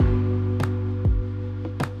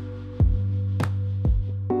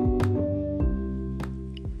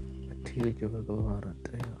ke ba ka ba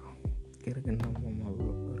ratega ke re ke nna mo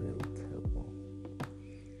Real Tshepo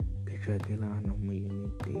ke tšwa ke lana mo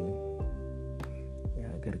uniting ya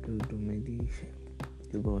ke re ke le dumediše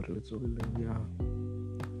ke ba gore le tsogile bjang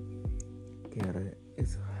ke re e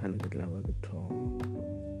se gale ke tla ba ke thoma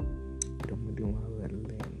ke re modimo a be le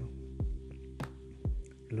lena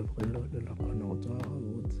le bogelo le la kgona go tsoga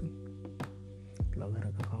gabotse la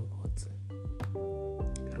bereka gabotse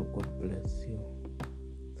ke re God bless you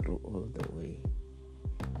through all the way.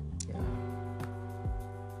 Yeah,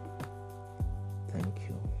 thank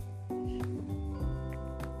you.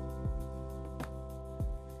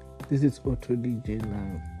 This is Auto DJ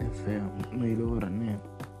Live FM. No, you know what I mean.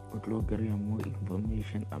 We'll get more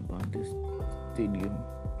information about this stadium,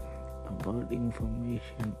 about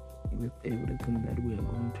information with everything that we are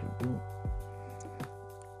going to do.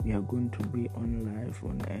 We are going to be on live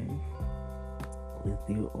on air with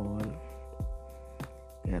you all.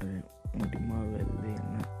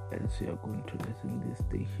 As you are going to listen to this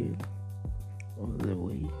station all the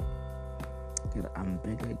way. I'm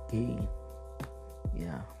back again.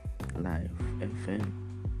 Yeah, Live FM.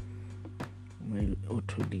 My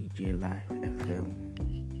Auto DJ Live FM.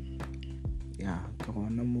 Yeah, go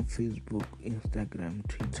on Facebook, Instagram,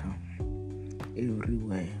 Twitter,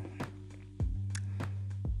 everywhere.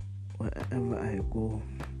 Wherever I go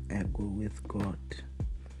with God.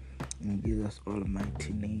 In Jesus'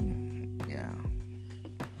 almighty name. Yeah.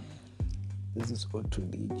 This is Auto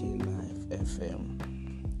DJ Live FM.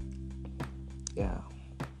 Yeah.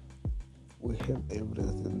 We have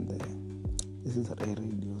everything there. This is a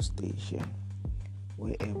radio station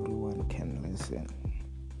where everyone can listen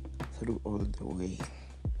through all the way.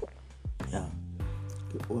 Yeah.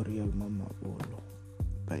 The Oriel Mama Bolo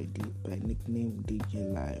by nickname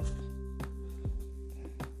DJ Live.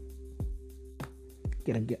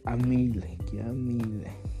 Get amazing,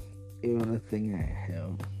 everything I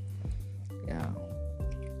have. Yeah,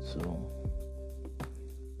 so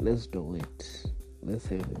let's do it. Let's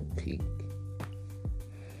have a peek.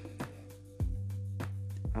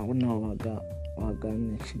 I don't know what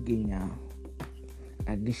I'm shiginya.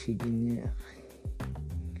 Agishiginya.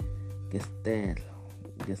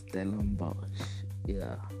 Gestel on Bosch.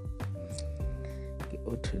 Yeah.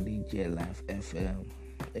 Auto DJ Live FM.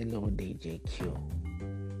 Hello DJ Q.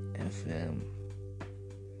 FM.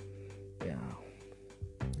 Yeah.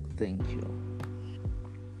 Thank you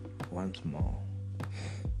once more.